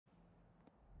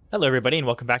Hello everybody and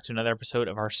welcome back to another episode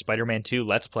of our Spider-Man 2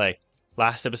 Let's Play.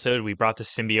 Last episode we brought the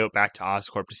symbiote back to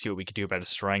Oscorp to see what we could do about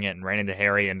destroying it and ran into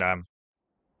Harry and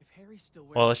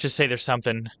well, let's just say there's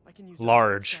something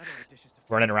large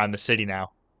running around the city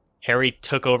now. Harry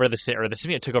took over the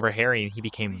symbiote took over Harry and he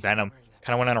became Venom.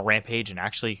 Kind of went on a rampage and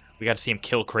actually we got to see him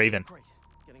kill Craven.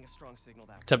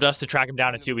 It's up to us to track him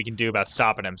down and see what we can do about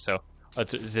stopping him, so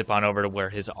let's zip on over to where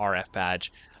his RF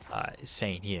badge is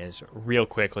saying he is. Real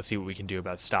quick, let's see what we can do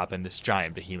about stopping this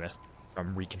giant behemoth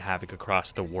from wreaking havoc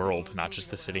across the world, not just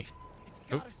the city.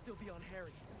 Oop.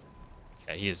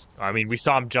 Yeah, he is. I mean, we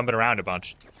saw him jumping around a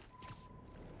bunch.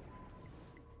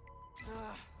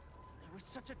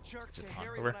 Zip on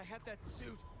over.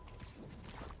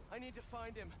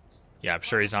 Yeah, I'm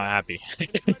sure he's not happy.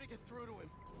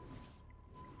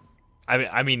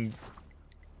 I mean,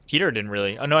 Peter didn't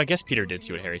really. Oh no, I guess Peter did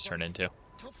see what Harry's turned into.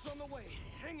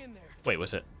 Wait,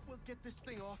 was it?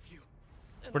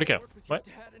 Where'd it go? What?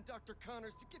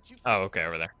 Oh, okay,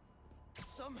 over there.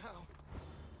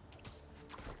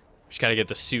 Just gotta get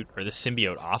the suit or the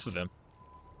symbiote off of him.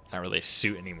 It's not really a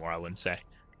suit anymore, I wouldn't say.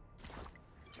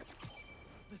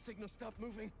 The signal stopped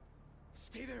moving.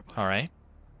 Stay there, buddy. All right.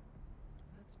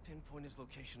 Let's pinpoint his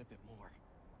location a bit more.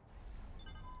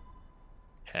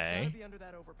 Okay. Gotta be under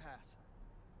that overpass.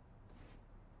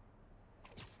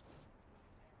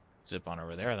 Zip on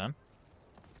over there then.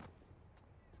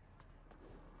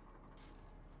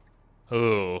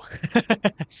 Oh.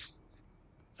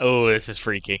 Oh, this is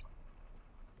freaky.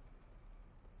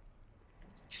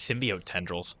 Symbiote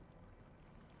tendrils.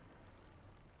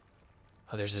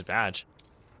 Oh, there's his badge.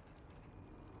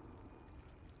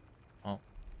 Oh.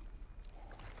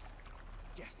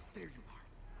 Yes, there you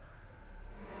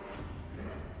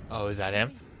are. Oh, is that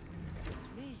him?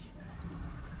 It's me.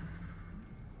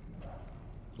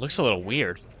 Looks a little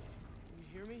weird. Can you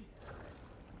hear me?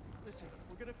 Listen,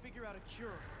 we're gonna figure out a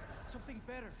cure. Something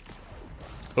better.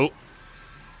 Oh.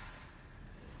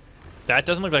 That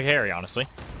doesn't look like Harry, honestly.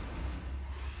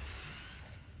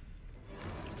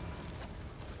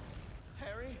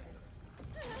 Harry?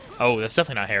 Oh, that's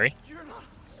definitely not Harry. You're not.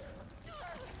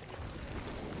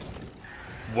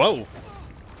 Whoa.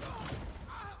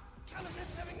 Kind of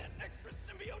miss having that extra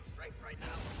symbiote strength right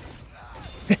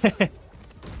now.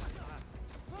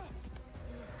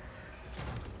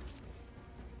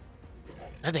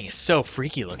 That thing is so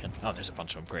freaky looking. Oh, there's a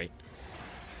bunch of them. Great.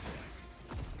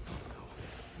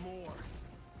 More.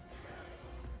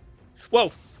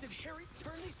 Whoa. Did Harry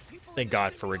turn these people Thank into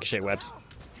God for symbiotes ricochet webs. somehow?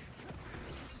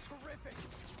 This is horrific.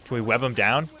 Can we web them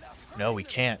down? No, we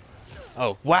can't.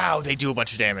 Oh, wow. They do a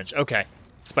bunch of damage. Okay.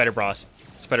 Spider Barrage.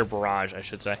 Spider Barrage, I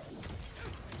should say.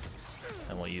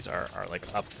 And we'll use our like,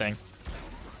 up thing.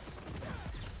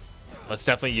 Let's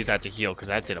definitely use that to heal, because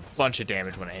that did a bunch of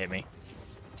damage when it hit me.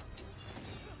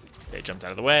 They jumped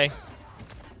out of the way.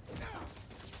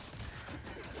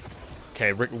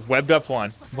 Okay, webbed up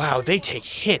one. Wow, they take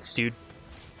hits, dude.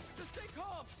 Just stay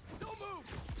calm. Don't move.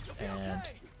 You'll be And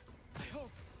okay. I hope.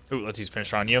 ooh, let's use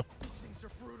finisher on you. These things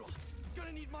are brutal.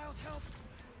 Gonna need Miles' help.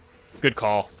 Good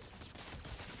call.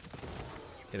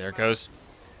 Okay, there it goes.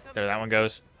 There that one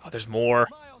goes. Oh, there's more.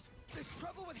 Miles, there's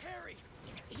trouble with Harry.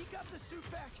 He got the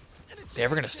suit back, and it's They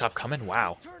ever gonna stop coming?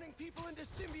 Wow. turning people into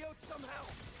symbiotes somehow.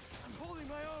 I'm holding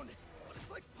my own. It's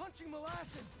like punching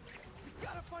molasses. We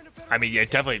gotta find a better I mean, way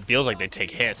it definitely feels like they take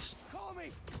hits. Call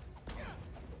me.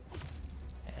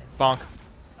 And bonk.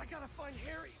 I gotta find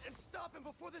Harry and stop him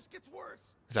before this gets worse.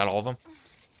 Is that all of them?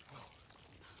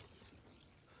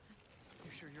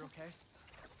 You sure you're okay?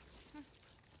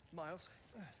 Miles,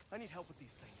 I need help with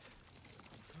these things.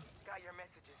 Got your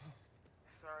messages.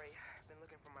 Sorry, been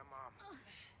looking for my mom.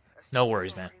 No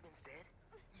worries, man. Raven's dead?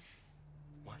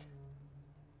 What?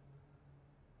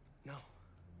 No.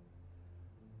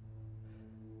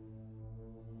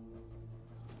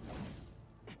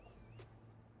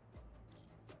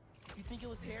 You think it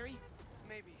was Harry?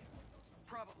 Maybe.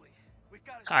 Probably. We've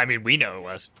got to I mean, we know it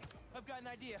was. I've got an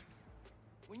idea.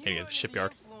 When Gotta you get were the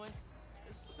shipyard. under the influence,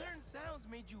 certain sounds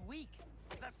made you weak.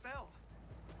 That fell.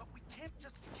 But we can't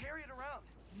just carry it around.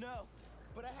 No.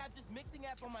 But I have this mixing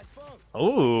app on my phone.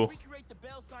 Ooh. Recreate the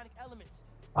bell sonic elements.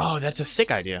 Oh, that's a sick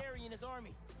idea. Harry and his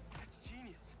army. That's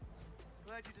genius.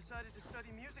 Glad you decided to study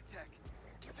music tech.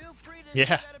 Feel free to Yeah.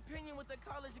 share that opinion with the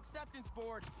college acceptance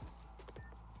board.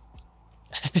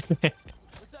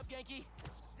 What's up, Genki?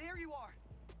 There you are.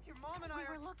 Your mom and I We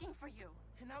are... were looking for you.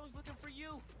 And I was looking for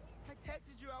you. I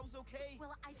texted you I was okay.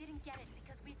 Well, I didn't get it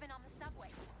because we've been on the subway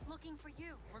looking for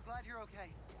you. We're glad you're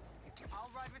okay.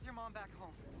 I'll ride with your mom back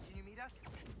home. Can you meet us?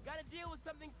 Gotta deal with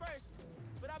something first.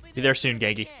 But I'll Be there soon,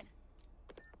 Gaggy.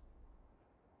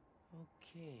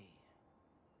 Okay.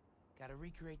 Gotta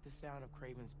recreate the sound of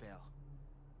Kraven's bell.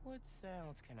 What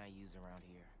sounds can I use around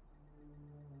here?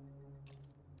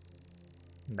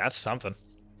 That's something.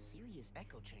 Serious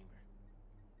echo chamber.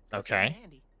 Okay.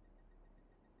 Handy.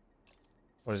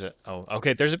 What is it? Oh,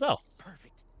 okay, there's a bell.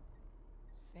 Perfect.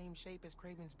 Same shape as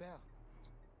Kraven's bell.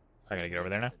 I gotta get over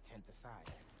there now. A tenth the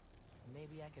size.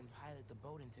 Maybe I can pilot the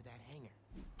boat into that hangar.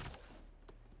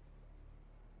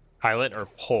 Pilot or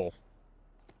pull?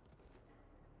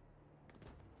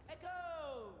 Echo!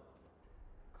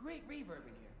 Great reverb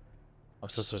in here. I'm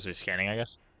still supposed to be scanning, I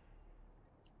guess.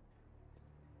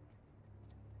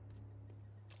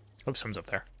 Oh, someone's up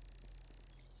there.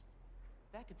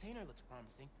 That container looks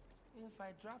promising. If I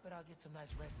drop it, I'll get some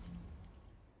nice resonance.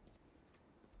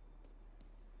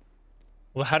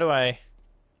 Well, how do I...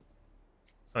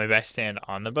 Maybe I stand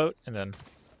on the boat and then...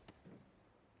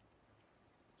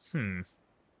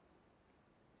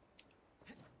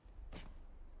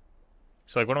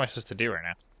 So, like, what am I supposed to do right now?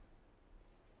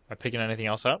 Am I picking anything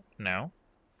else up? No.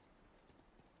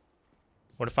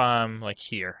 What if I'm, like,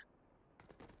 here?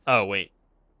 Oh, wait.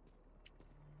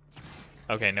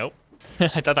 Okay, nope. I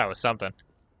thought that was something.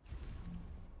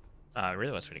 It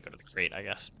really wants me to go to the crate, I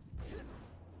guess.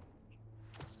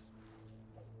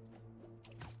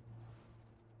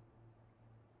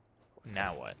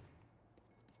 Now what?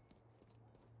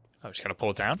 Oh, just gotta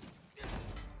pull it down?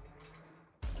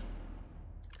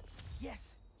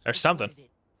 Yes. There's something.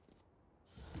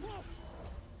 Whoa!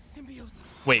 Symbiote.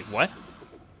 Wait, what?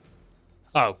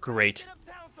 Oh, great.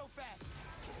 Get uptown so fast.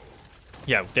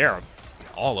 Yeah, they're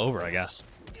all over, I guess.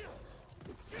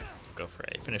 Go for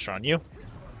a finisher on you.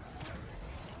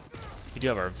 We do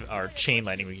have our chain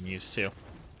lightning we can use, too.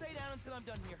 Stay down until I'm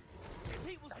done here.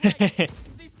 Pete was right.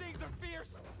 These things are fierce.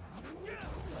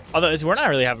 Although, we're not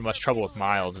really having much trouble with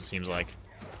Miles, it seems like.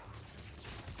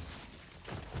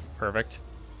 Perfect.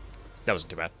 That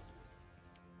wasn't too bad.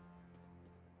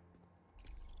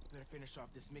 Better finish off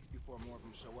this mix before more of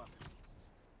them show up.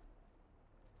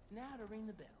 Now to ring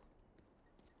the bell.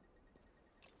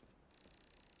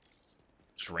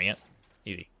 Just ring it.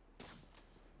 Easy.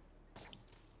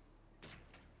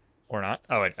 Or not.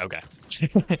 Oh, wait, okay.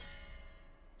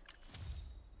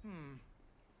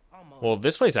 Almost. Well,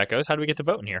 this place echoes. How do we get the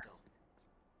boat in here?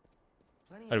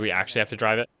 Or do we actually have to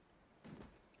drive it?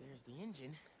 There's the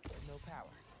engine, no power.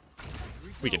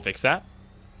 We can fix that.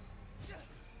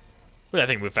 Ooh, that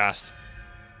thing moved fast.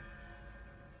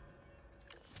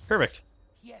 Perfect.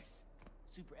 Yes.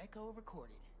 Super echo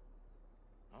recorded.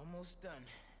 Almost done.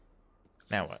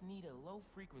 Now Just what? need a low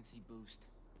frequency boost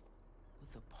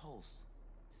with a pulse.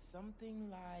 Something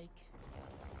like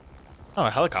Oh, a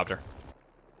helicopter.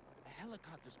 a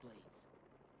helicopter's blades.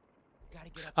 Gotta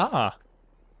get up. Ah.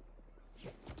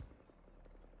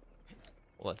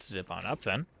 Well, let's zip on up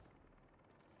then.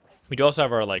 We do also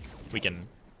have our, like, we can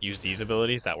use these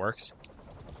abilities. That works.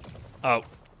 Oh.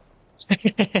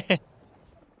 Here,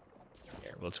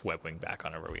 let's web wing back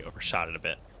on over. We overshot it a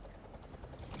bit.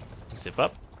 Zip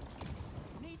up.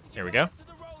 There we go. To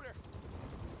the rotor.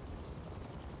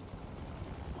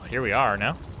 Well, here we are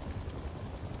now.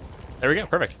 There we go.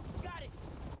 Perfect. Got it.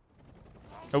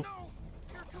 Oh. No.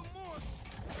 Here come more.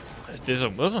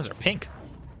 Those ones are pink.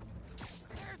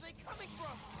 Where are they coming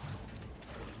from?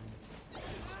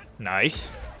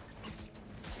 Nice.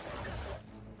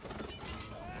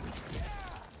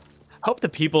 Hope the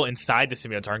people inside the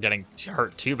symbiotes aren't getting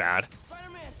hurt too bad.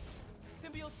 Spider-Man.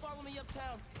 Symbiotes follow me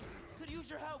uptown. Could use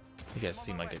your help. These guys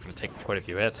seem like they're going to take quite a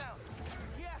few hits.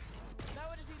 Yeah. Now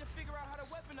I just need to figure out how to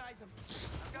weaponize them.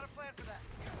 I've got a plan for that.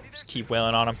 Be there Just keep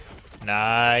wailing on them.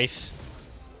 Nice.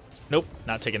 Nope,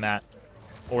 not taking that.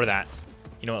 Or that.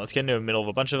 You know what, let's get into the middle of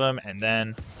a bunch of them, and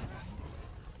then...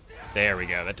 There we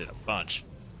go, that did a bunch.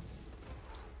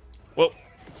 Whoa.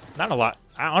 Not a lot.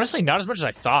 Honestly, not as much as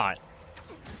I thought.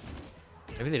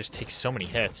 Maybe they just take so many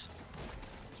hits.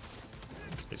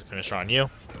 There's a finisher on you.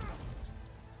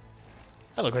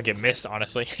 That looked like it missed,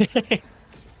 honestly.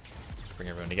 Bring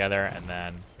everyone together, and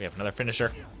then we have another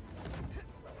finisher.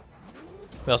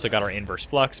 We also got our inverse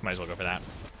flux. Might as well go for that.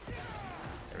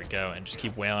 There we go, and just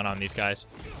keep wailing on these guys.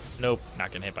 Nope,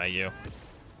 not getting hit by you.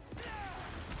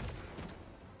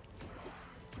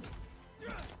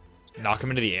 Knock him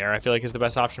into the air, I feel like, is the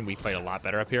best option. We fight a lot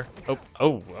better up here.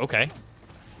 Oh, okay.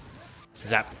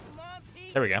 Zap. Come on,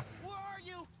 Pete. There we go. Where are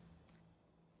you?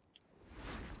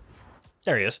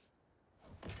 There he is.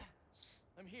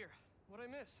 I'm here. What'd I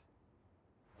miss?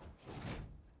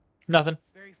 Nothing.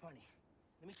 Very funny.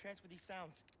 Let me transfer these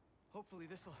sounds. Hopefully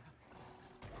this'll.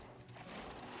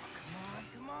 Come on,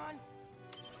 come on.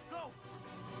 Go.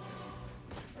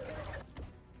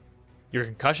 Your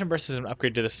concussion burst is an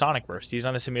upgrade to the sonic burst. Used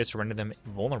on the symbiotes to render them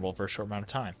vulnerable for a short amount of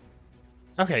time.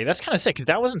 Okay, that's kind of sick, because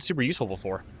that wasn't super useful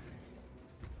before.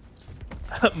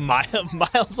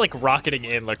 Miles, like, rocketing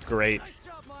in looked great. Nice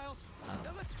job, Miles.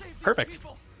 Now let's save these Perfect.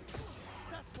 people.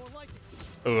 That's more like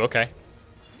it. Ooh, okay.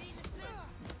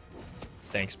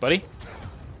 Thanks, buddy.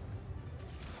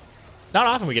 Not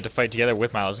often we get to fight together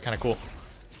with Miles. It's kind of cool.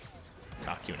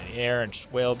 Knock you in the air and just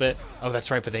wail a bit. Oh,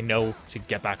 that's right, but they know to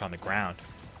get back on the ground.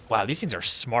 Wow, these things are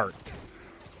smart.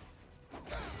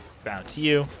 Bounce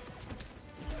you.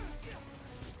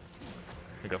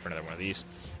 We go for another one of these.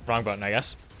 Wrong button, I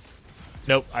guess.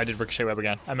 Nope, I did Ricochet Web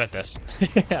again. I meant this.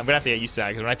 I'm gonna have to get used to that,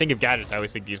 because when I think of gadgets, I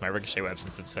always think to use my Ricochet Web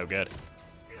since it's so good.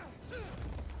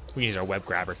 We can use our Web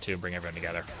Grabber, too, and bring everyone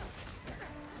together.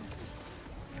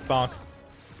 Bonk.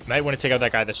 Might want to take out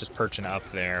that guy that's just perching up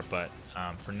there, but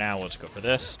for now, we'll just go for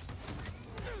this.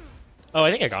 Oh,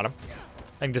 I think I got him.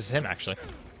 I think this is him, actually.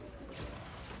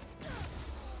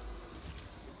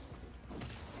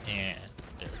 And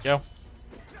there we go.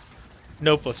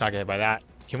 Nope, let's not get hit by that.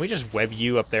 Can we just web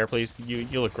you up there, please? You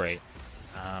look great.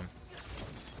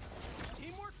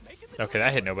 Okay,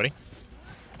 that hit nobody.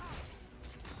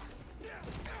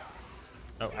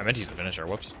 Oh, I meant to use the finisher.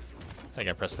 Whoops. I think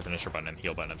I pressed the finisher button and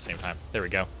heal button at the same time. There we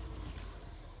go.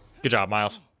 Good job,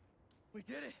 Miles. We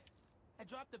did it. I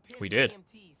dropped the pin We for did.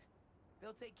 EMTs.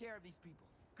 They'll take care of these people.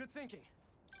 Good thinking.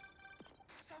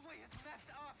 Subway is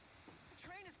messed up. The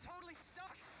train is totally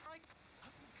stuck. Like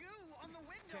goo on the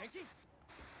windows. Yankee?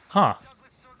 Huh.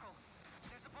 Douglas Circle.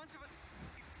 There's a bunch of us.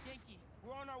 Yankee,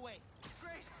 we're on our way.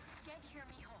 Great. Get here,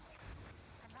 mijo.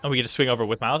 Oh, we get to swing over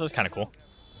with Miles? That's kind of cool.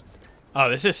 Oh,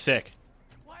 this is sick.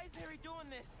 Why is Harry doing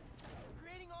this?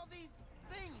 Creating all these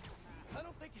things. I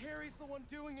don't think Harry's the one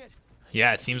doing it.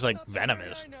 Yeah, it seems like Not the Venom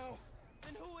Harry is. I know.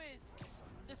 Then who is?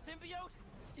 The symbiote?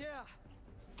 Yeah.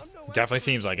 I'm no Definitely expert,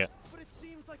 seems like it. but it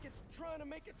seems like it's trying to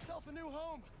make itself a new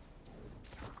home.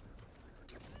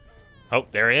 Oh,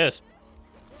 there he is.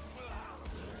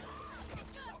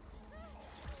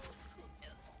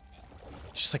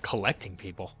 Just like collecting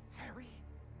people. Harry?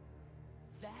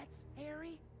 That's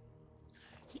Harry?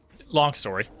 Long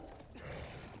story.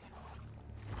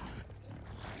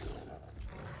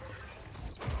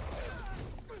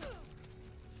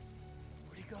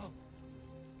 Where'd he go?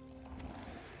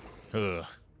 Ugh.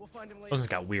 We'll find him later. Those one's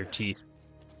got weird teeth.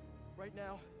 Right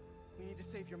now, we need to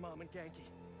save your mom and Genki.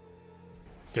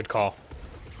 Good call.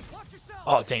 Watch yourself.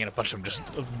 Oh, dang it, a bunch of them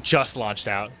just launched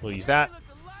out. We'll use that. You look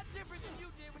a lot different than you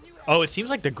did when you had Oh, it seems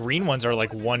like the green ones are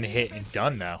like one hit and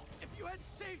done, though. If you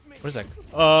hadn't saved me. What is that?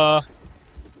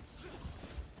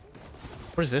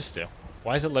 What does this do?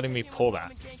 Why is it letting me pull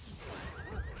that?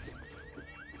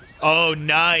 Oh,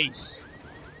 nice!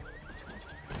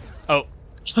 Oh.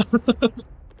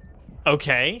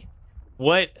 Okay.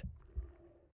 What?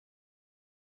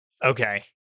 Okay.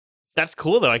 That's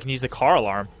cool, though. I can use the car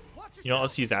alarm. You know what?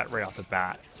 Let's use that right off the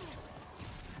bat.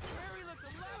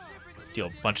 Deal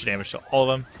a bunch of damage to all of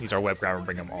them. Use our web grabber and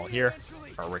bring them all here.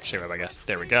 Or ricochet web, I guess.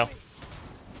 There we go.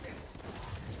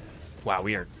 Wow,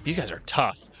 these guys are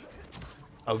tough.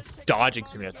 Oh, dodging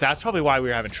symbiotes. That's probably why we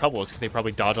were having trouble, is because they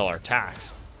probably dodge all our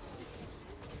attacks.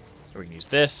 So we can use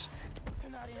this.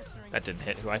 That didn't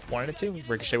hit who I wanted it to.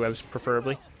 Ricochet webs,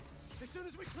 preferably. As soon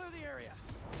as we clear the area.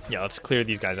 Yeah, let's clear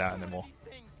these guys out, and then we'll...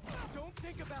 Don't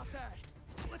think about that.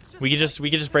 Let's just We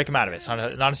could just break them out of it. It's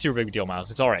not a super big deal, Miles.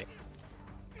 It's all right.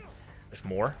 There's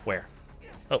more? Where?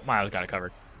 Oh, Miles got it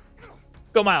covered.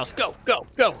 Go, Miles. Go, go,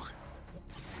 go.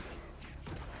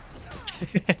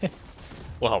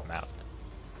 We'll help him out.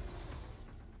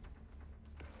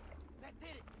 That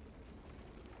did it.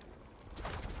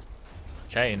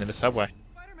 Okay, into the subway.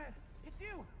 Spider-Man, it's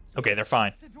you. Okay, they're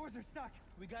fine. The doors are stuck.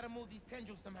 We gotta move these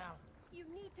tendrils somehow. You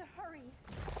need to hurry.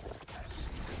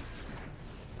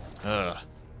 Ugh.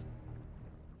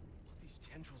 These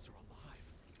tendrils are alive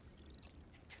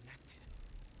and connected.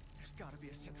 There's got to be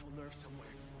a central nerve somewhere.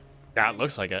 That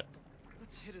looks like it.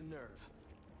 Let's hit a nerve.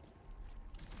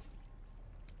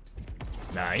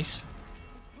 Nice.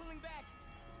 Pulling back.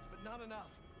 But not enough.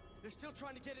 They're still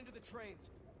trying to get into the trains.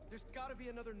 There's got to be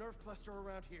another nerve cluster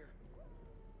around here.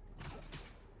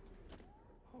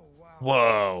 Oh, wow.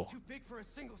 Whoa. Too big for a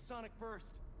single sonic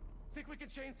burst. Think we can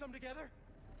chain some together?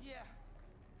 Yeah,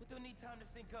 but they'll need time to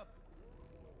sync up.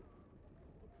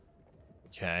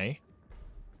 Okay.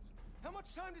 How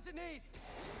much time does it need?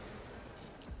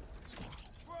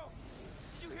 Bro,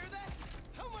 did you hear that?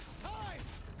 How much time?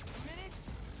 A minute?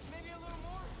 Maybe a little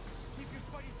more? Keep your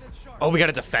spidey sense sharp. Oh, we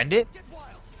gotta defend it? Get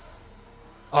wild.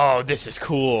 Oh, this is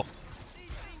cool. These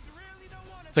things really don't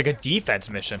want It's like a defense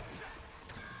mission.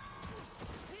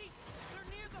 Pete,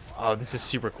 they're near the Oh, this is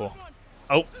super cool. Come on,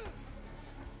 Oh.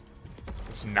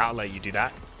 Let's not let you do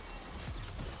that.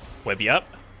 Web you up.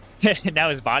 Now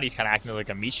his body's kind of acting like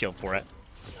a meat shield for it.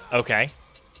 Okay.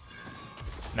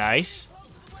 Nice.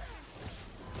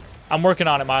 I'm working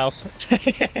on it, Miles.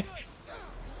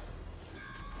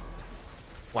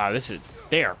 Wow,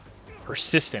 they are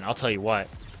persistent, I'll tell you what.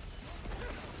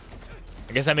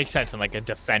 I guess that makes sense in like a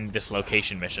defend this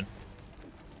location mission.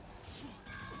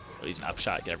 Oh, he's an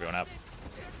upshot, get everyone up.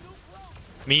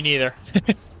 Me neither.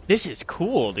 This is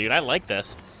cool, dude. I like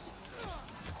this.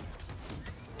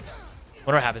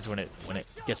 Wonder what happens when it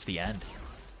gets to the end.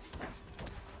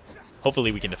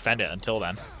 Hopefully we can defend it until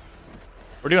then.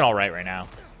 We're doing all right now.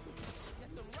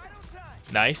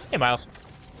 Nice. Hey, Miles.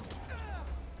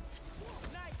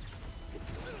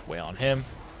 Wail on him.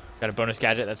 Got a bonus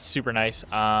gadget. That's super nice.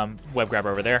 Web grabber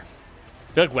over there.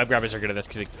 I feel like web grabbers are good at this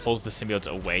because it pulls the symbiotes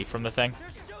away from the thing.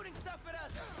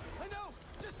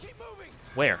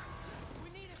 Where?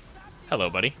 Hello,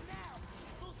 buddy.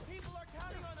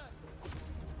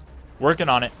 Working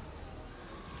on it.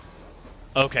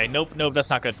 Okay, nope, that's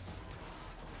not good.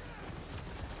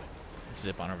 Let's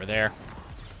zip on over there.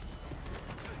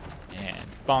 And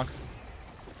bonk.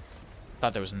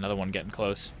 Thought there was another one getting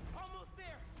close.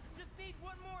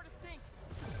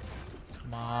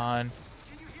 Come on.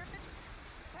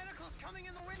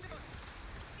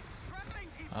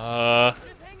 Come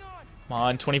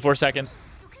on, 24 seconds.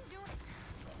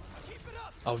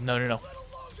 Oh, no.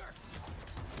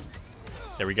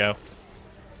 There we go.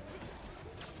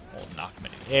 We'll knock him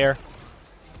in the air.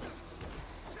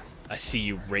 I see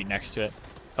you right next to it.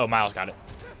 Oh, Miles got it.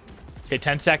 Okay,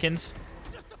 10 seconds.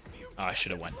 Oh, I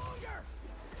should have went.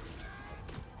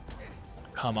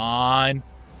 Come on.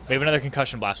 We have another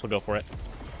concussion blast. We'll go for it.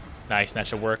 Nice, that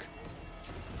should work.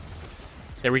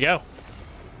 There we go.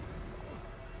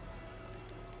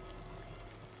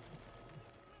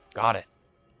 Got it.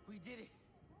 We did it.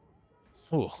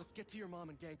 Ooh. Let's get to your mom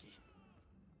and Genki.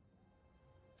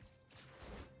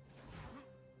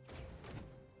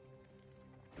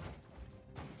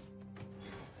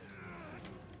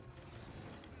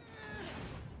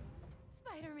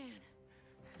 Spider-Man,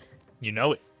 You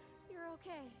know it. you're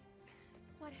okay.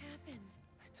 What happened?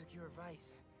 I took your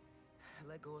advice. I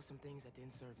let go of some things that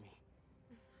didn't serve me.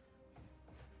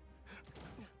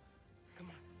 Come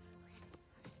on.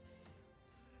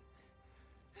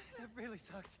 That really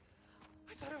sucks.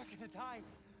 I thought I was gonna die.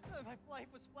 My life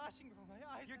was flashing before my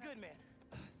eyes. You're good, man.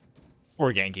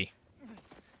 Or Genki.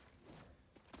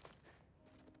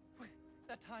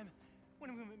 That time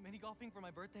when we went mini golfing for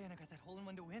my birthday and I got that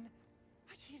hole-in-one to win,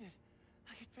 I cheated.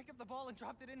 I could pick up the ball and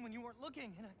dropped it in when you weren't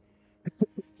looking, and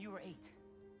you were 8.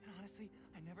 And honestly,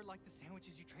 I never liked the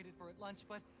sandwiches you traded for at lunch,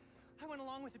 but I went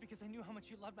along with it because I knew how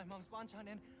much you loved my mom's banchan,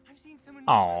 and I've seen someone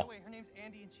new, by the way. Her name's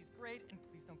Andy, and she's great, and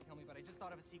please don't kill me, but I just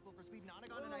thought of a sequel for Sweet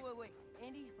Nonagon, and Wait.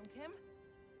 Andy from Kim?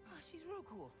 Oh, she's real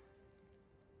cool.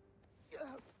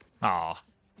 Aw.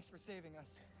 Thanks for saving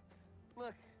us.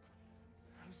 Look,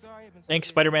 I'm sorry I've been so Thanks,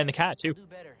 busy. Spider-Man the cat, too. I'll do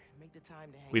better. Make the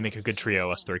time to hang We out make a with good you.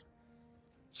 trio, us three.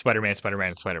 Spider-Man,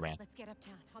 Spider-Man, Spider-Man. Let's get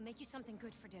uptown. I'll make you something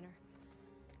good for dinner.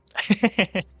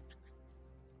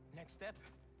 Next step,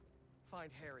 find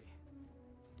Harry.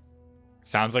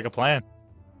 Sounds like a plan.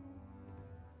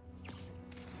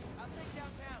 I'll take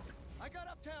downtown. I got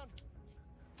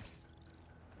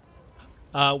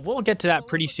uptown. We'll get to that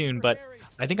pretty soon, but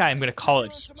I think I am going to call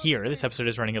it here. This episode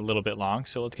is running a little bit long,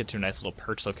 so let's get to a nice little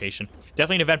perch location.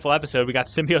 Definitely an eventful episode. We got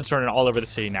symbiotes running all over the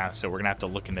city now, so we're going to have to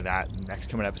look into that in the next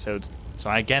coming episodes.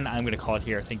 So again, I'm going to call it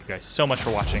here. Thank you guys so much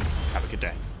for watching. Have a good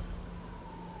day.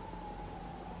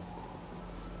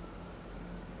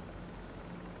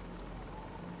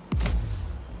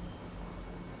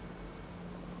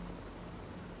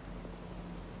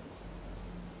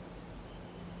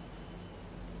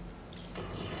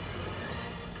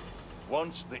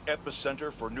 Once the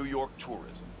epicenter for New York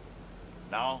tourism.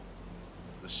 Now,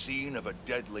 the scene of a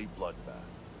deadly bloodbath.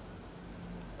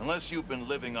 Unless you've been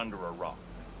living under a rock,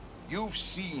 you've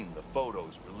seen the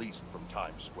photos released from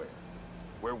Times Square,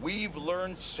 where we've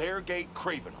learned Sergei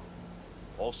Kravenov,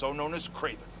 also known as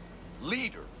Kraven,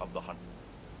 leader of the Hunt,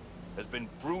 has been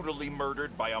brutally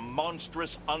murdered by a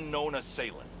monstrous unknown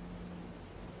assailant.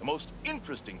 The most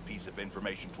interesting piece of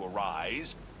information to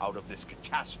arise out of this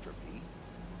catastrophe: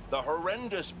 the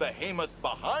horrendous behemoth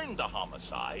behind the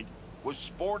homicide was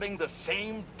sporting the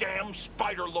same damn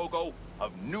spider logo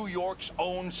of New York's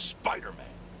own Spider-Man.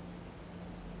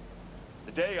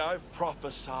 The day I've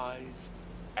prophesied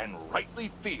and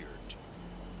rightly feared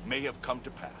may have come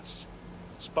to pass.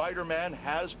 Spider-Man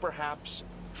has perhaps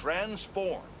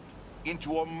transformed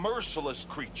into a merciless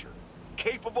creature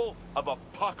capable of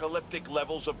apocalyptic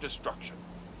levels of destruction.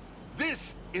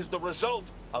 This is the result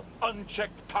of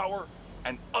unchecked power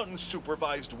and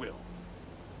unsupervised will.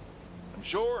 I'm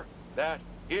sure that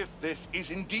if this is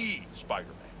indeed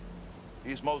Spider-Man,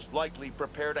 he's most likely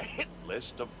prepared a hit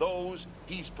list of those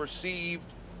he's perceived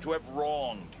to have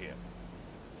wronged him.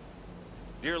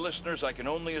 Dear listeners, I can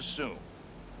only assume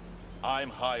I'm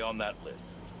high on that list.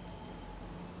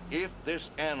 If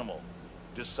this animal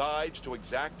decides to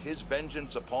exact his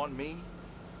vengeance upon me,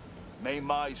 may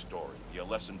my story be a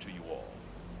lesson to you all.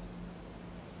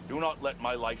 Do not let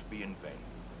my life be in vain.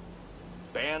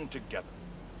 Band together,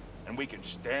 and we can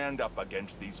stand up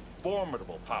against these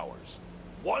formidable powers,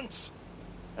 once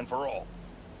and for all.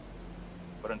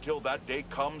 But until that day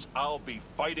comes, I'll be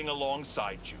fighting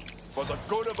alongside you for the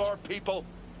good of our people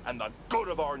and the good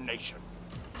of our nation.